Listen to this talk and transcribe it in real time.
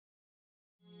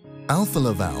Alfa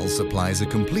Laval supplies a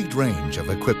complete range of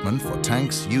equipment for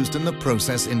tanks used in the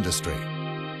process industry.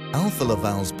 Alfa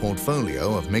Laval's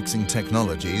portfolio of mixing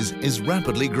technologies is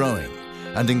rapidly growing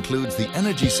and includes the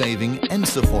energy-saving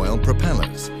Ensifoil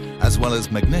propellers, as well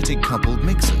as magnetic-coupled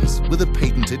mixers with a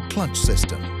patented clutch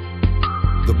system.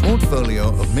 The portfolio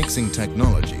of mixing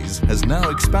technologies has now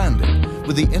expanded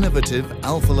with the innovative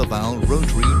Alfa Laval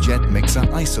Rotary Jet Mixer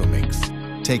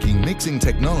ISOMix, taking mixing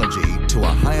technology to a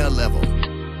higher level.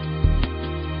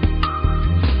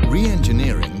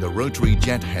 Re-engineering the rotary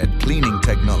jet head cleaning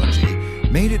technology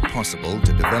made it possible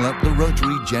to develop the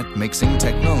rotary jet mixing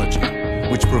technology,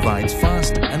 which provides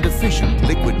fast and efficient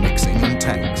liquid mixing in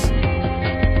tanks.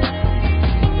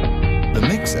 The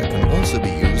mixer can also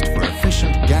be used for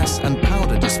efficient gas and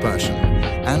powder dispersion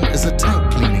and as a tank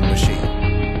cleaning machine.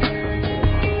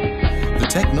 The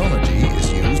technology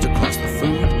is used across the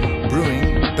food,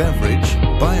 brewing, beverage,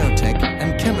 biotech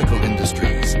and chemical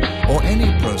industries, or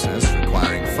any process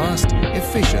requiring fast,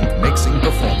 efficient mixing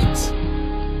performance.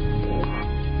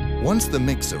 Once the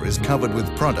mixer is covered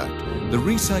with product, the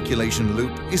recirculation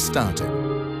loop is started.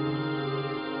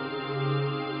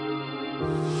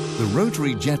 The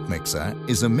rotary jet mixer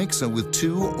is a mixer with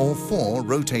 2 or 4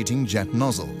 rotating jet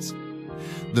nozzles.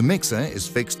 The mixer is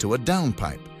fixed to a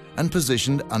downpipe and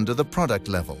positioned under the product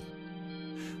level.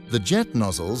 The jet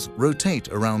nozzles rotate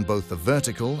around both the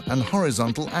vertical and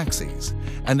horizontal axes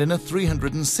and in a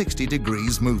 360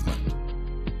 degrees movement.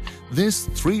 This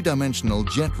 3-dimensional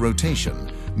jet rotation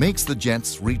makes the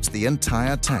jets reach the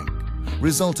entire tank,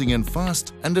 resulting in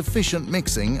fast and efficient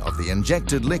mixing of the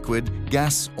injected liquid,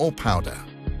 gas or powder.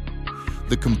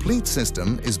 The complete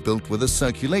system is built with a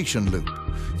circulation loop,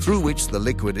 through which the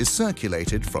liquid is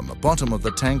circulated from the bottom of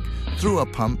the tank through a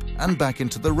pump and back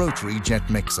into the rotary jet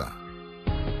mixer.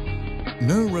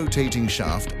 No rotating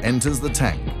shaft enters the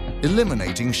tank,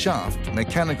 eliminating shaft,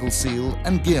 mechanical seal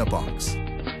and gearbox.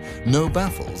 No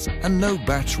baffles and no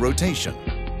batch rotation.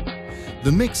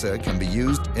 The mixer can be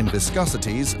used in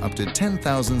viscosities up to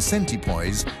 10,000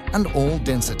 centipoise and all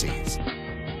densities.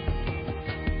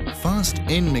 Fast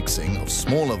in-mixing of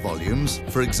smaller volumes,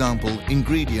 for example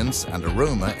ingredients and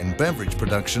aroma in beverage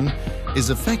production, is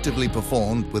effectively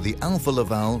performed with the Alfa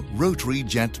Laval Rotary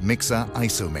Jet Mixer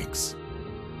ISOMix.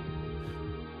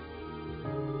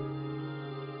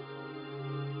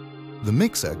 The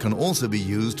mixer can also be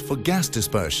used for gas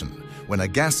dispersion when a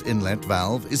gas inlet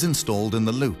valve is installed in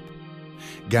the loop.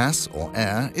 Gas or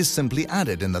air is simply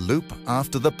added in the loop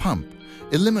after the pump,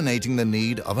 eliminating the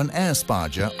need of an air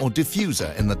sparger or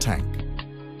diffuser in the tank.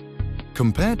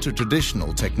 Compared to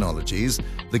traditional technologies,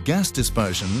 the gas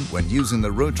dispersion when using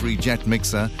the rotary jet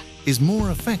mixer is more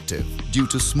effective due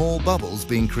to small bubbles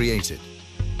being created.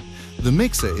 The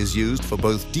mixer is used for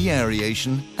both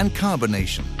deaeration and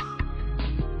carbonation.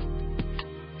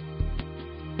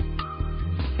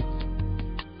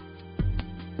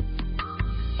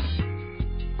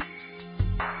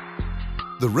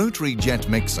 The rotary jet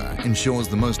mixer ensures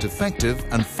the most effective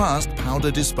and fast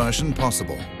powder dispersion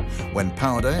possible when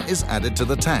powder is added to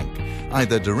the tank,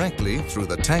 either directly through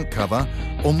the tank cover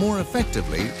or more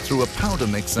effectively through a powder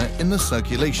mixer in the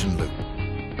circulation loop.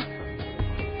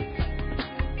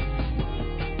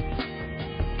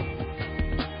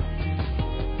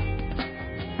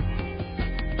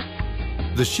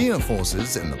 The shear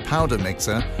forces in the powder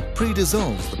mixer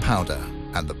pre-dissolves the powder,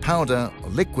 and the powder, or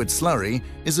liquid slurry,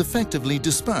 is effectively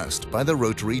dispersed by the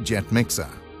rotary jet mixer.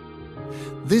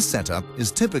 This setup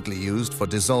is typically used for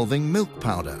dissolving milk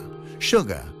powder,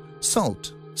 sugar,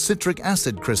 salt, citric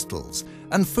acid crystals,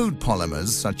 and food polymers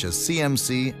such as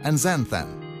CMC and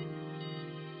xanthan.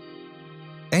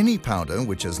 Any powder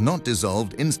which is not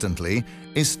dissolved instantly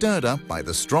is stirred up by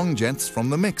the strong jets from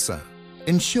the mixer,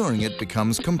 ensuring it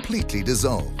becomes completely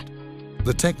dissolved.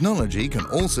 The technology can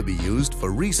also be used for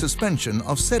resuspension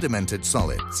of sedimented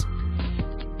solids.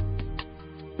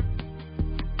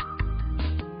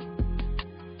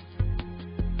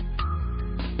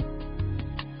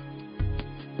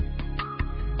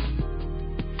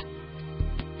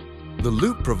 The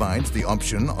loop provides the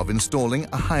option of installing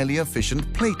a highly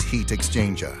efficient plate heat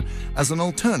exchanger as an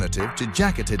alternative to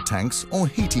jacketed tanks or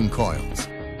heating coils.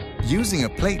 Using a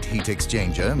plate heat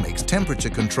exchanger makes temperature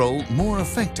control more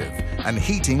effective and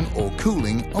heating or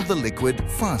cooling of the liquid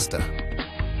faster.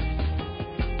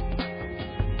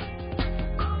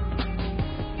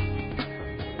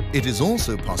 It is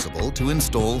also possible to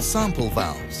install sample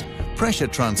valves, pressure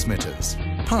transmitters,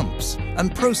 pumps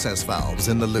and process valves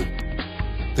in the loop.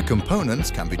 The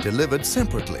components can be delivered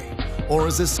separately or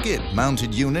as a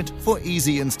skid-mounted unit for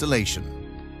easy installation.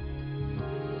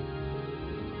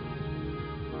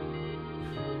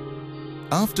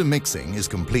 After mixing is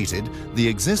completed, the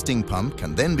existing pump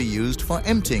can then be used for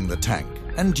emptying the tank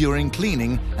and during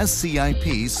cleaning as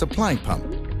CIP's supply pump.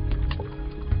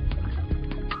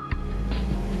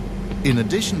 In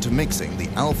addition to mixing, the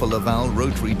Alfa Laval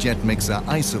Rotary Jet Mixer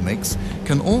Isomix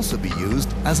can also be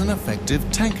used as an effective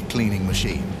tank cleaning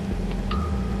machine.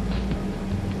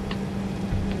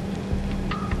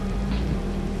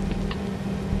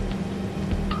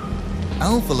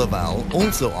 Alfa Laval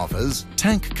also offers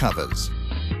tank covers,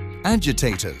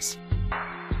 agitators,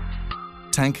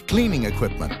 tank cleaning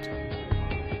equipment,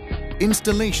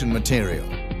 installation material,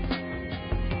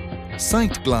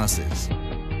 sight glasses,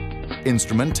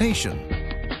 instrumentation,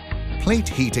 plate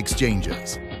heat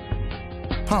exchangers,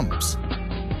 pumps,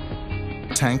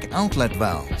 tank outlet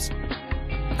valves,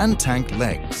 and tank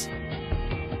legs.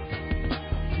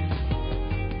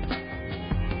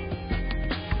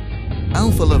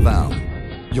 Alfa Laval,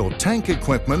 your tank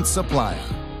equipment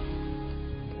supplier.